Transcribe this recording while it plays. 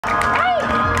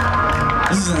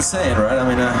This is insane, right? I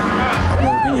mean, I've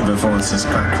never been here before. This is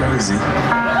quite crazy.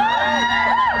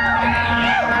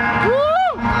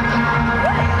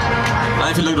 And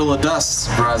if you look at all the dust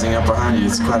rising up behind you,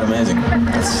 it's quite amazing.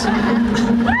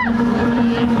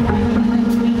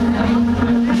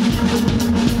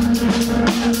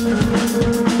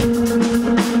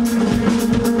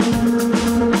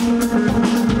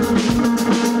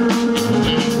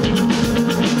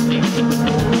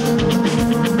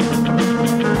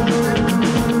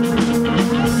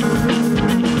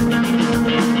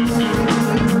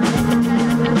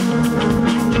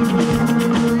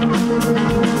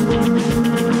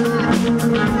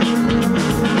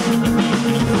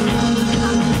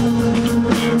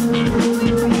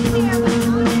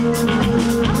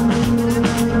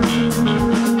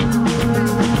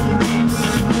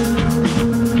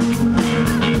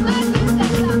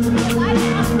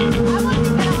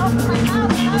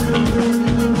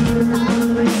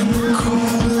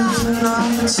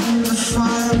 The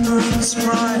fire burns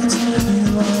bright, you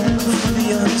long for the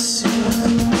unseen.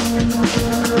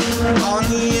 On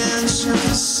the edge of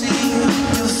the sea,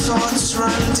 your thoughts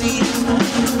run deep.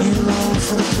 You long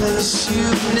for the place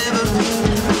you've never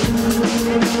been.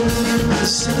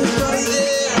 Is anybody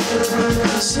there?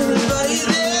 Is anybody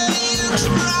there? You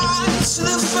cry to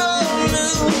the full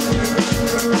moon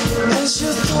as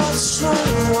your thoughts run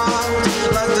wild,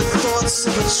 like the thoughts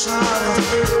of a child.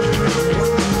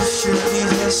 Should be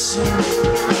there soon.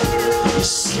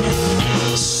 Slow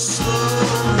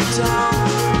me down.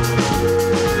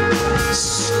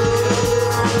 Slow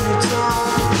me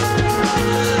down.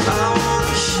 I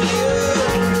wanna hear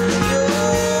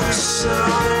your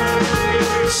sound.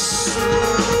 Slow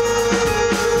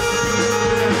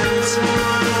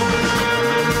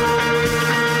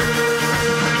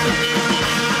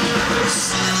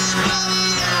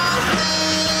me down.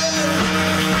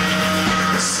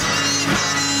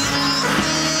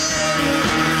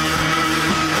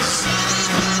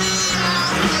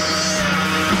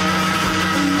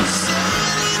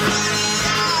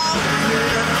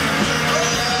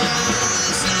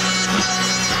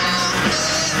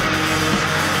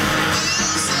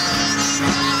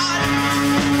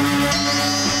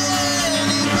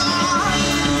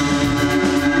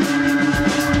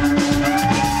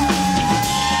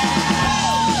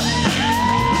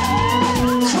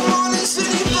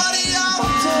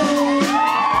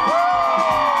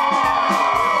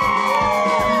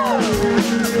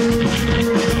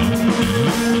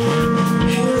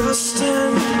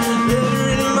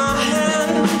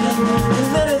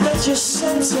 You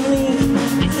sent to me,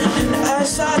 and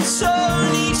as I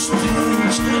turn each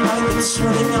page, like the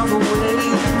turning of a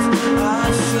wave, I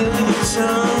feel you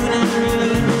turning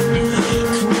me.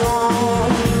 Come on,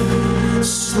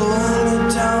 slow me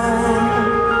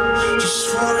down, just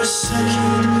for a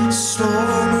second, slow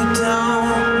me down.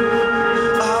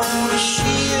 I wanna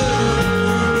hear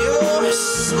your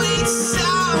sweet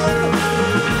sound.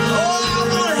 Oh, I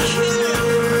wanna hear it.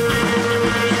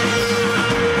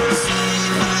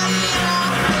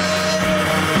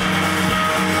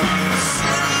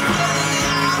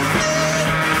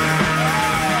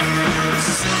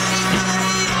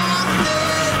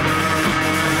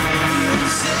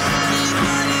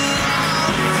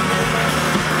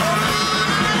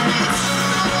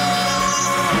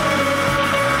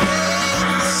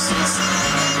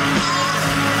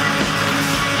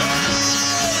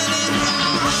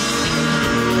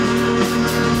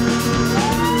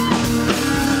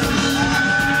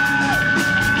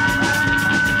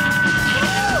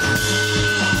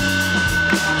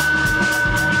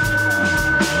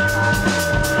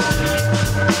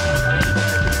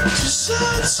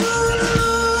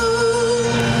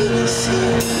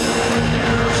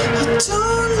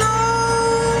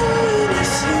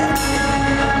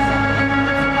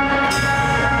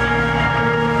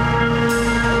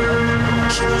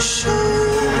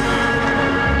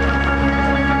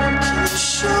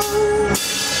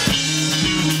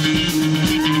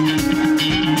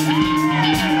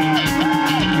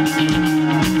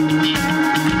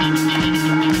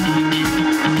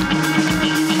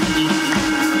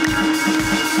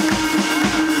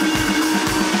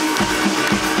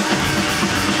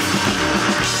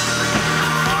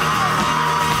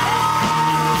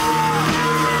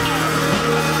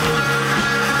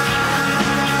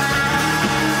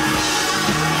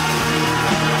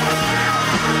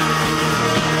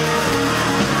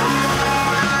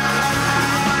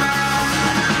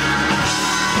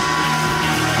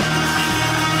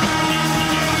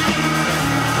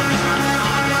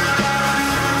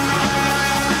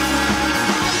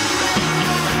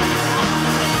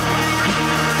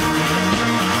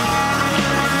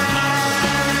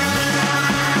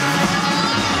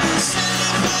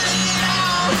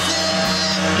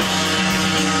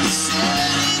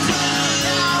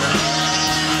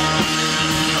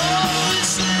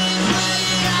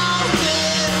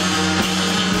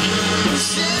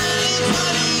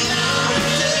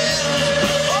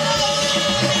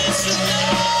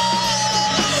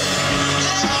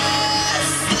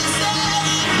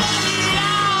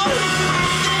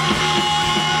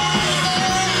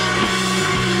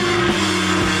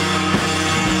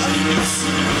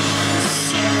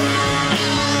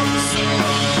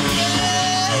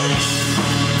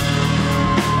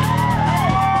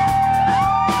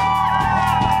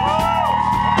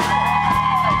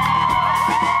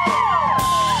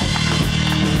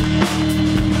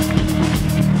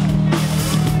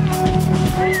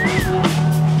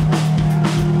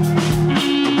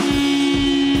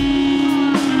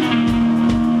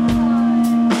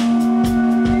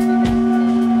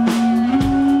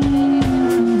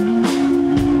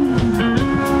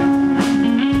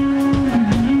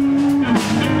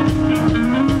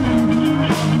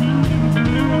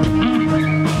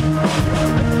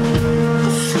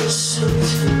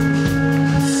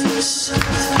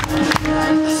 something,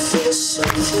 I feel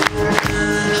something,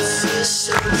 I feel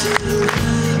something.